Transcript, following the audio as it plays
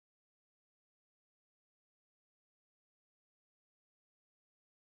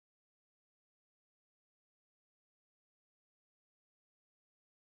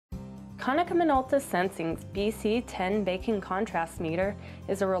Konica Minolta Sensing's BC-10 baking contrast meter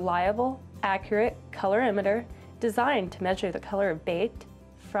is a reliable, accurate colorimeter designed to measure the color of baked,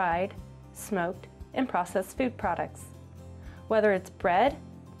 fried, smoked, and processed food products. Whether it's bread,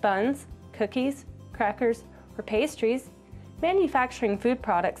 buns, cookies, crackers, or pastries, manufacturing food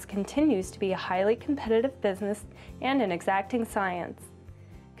products continues to be a highly competitive business and an exacting science.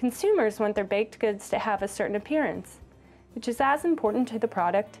 Consumers want their baked goods to have a certain appearance, which is as important to the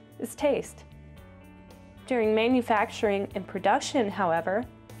product as taste. During manufacturing and production, however,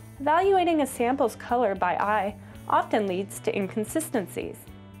 evaluating a sample's color by eye often leads to inconsistencies.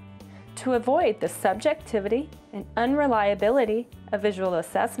 To avoid the subjectivity and unreliability of visual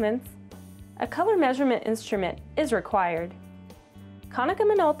assessments, a color measurement instrument is required. Konica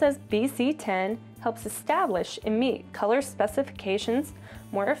Minolta's BC-10 helps establish and meet color specifications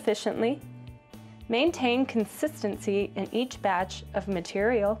more efficiently, maintain consistency in each batch of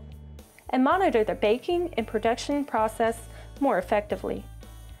material, and monitor the baking and production process more effectively.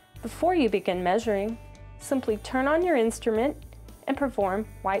 Before you begin measuring, simply turn on your instrument and perform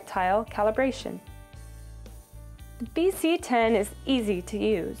white tile calibration. The BC-10 is easy to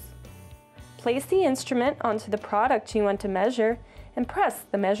use. Place the instrument onto the product you want to measure and press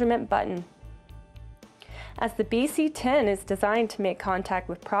the measurement button. As the BC-10 is designed to make contact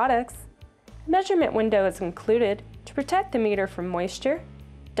with products, a measurement window is included to protect the meter from moisture,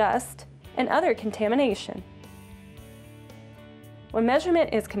 dust, and other contamination. When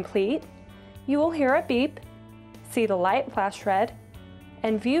measurement is complete, you will hear a beep, see the light flash red,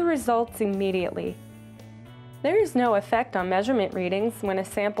 and view results immediately. There is no effect on measurement readings when a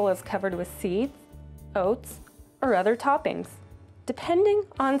sample is covered with seeds, oats, or other toppings. Depending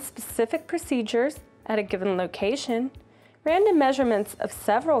on specific procedures at a given location, random measurements of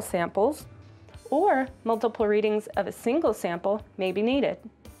several samples or multiple readings of a single sample may be needed.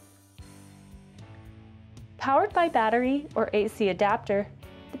 Powered by battery or AC adapter,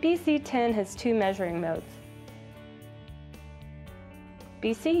 the BC-10 has two measuring modes: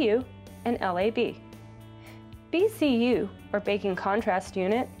 BCU and LAB. BCU, or Baking Contrast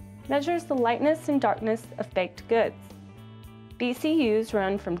Unit, measures the lightness and darkness of baked goods. BCUs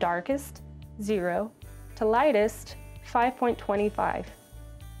run from darkest, 0, to lightest, 5.25.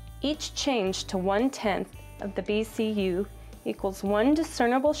 Each change to 1/10 of the BCU equals one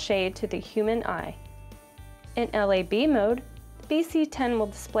discernible shade to the human eye. In LAB mode, the BC-10 will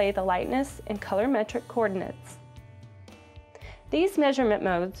display the lightness and colorimetric coordinates. These measurement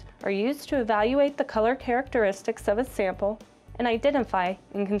modes are used to evaluate the color characteristics of a sample and identify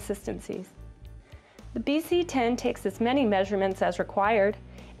inconsistencies. The BC-10 takes as many measurements as required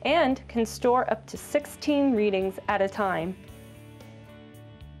and can store up to 16 readings at a time.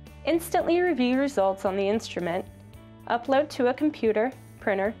 Instantly review results on the instrument, upload to a computer,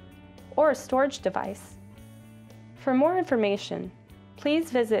 printer, or a storage device. For more information,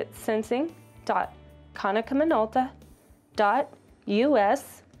 please visit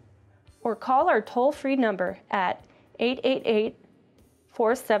sensing.konicaminolta.us or call our toll-free number at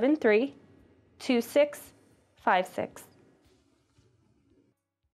 888-473-2656.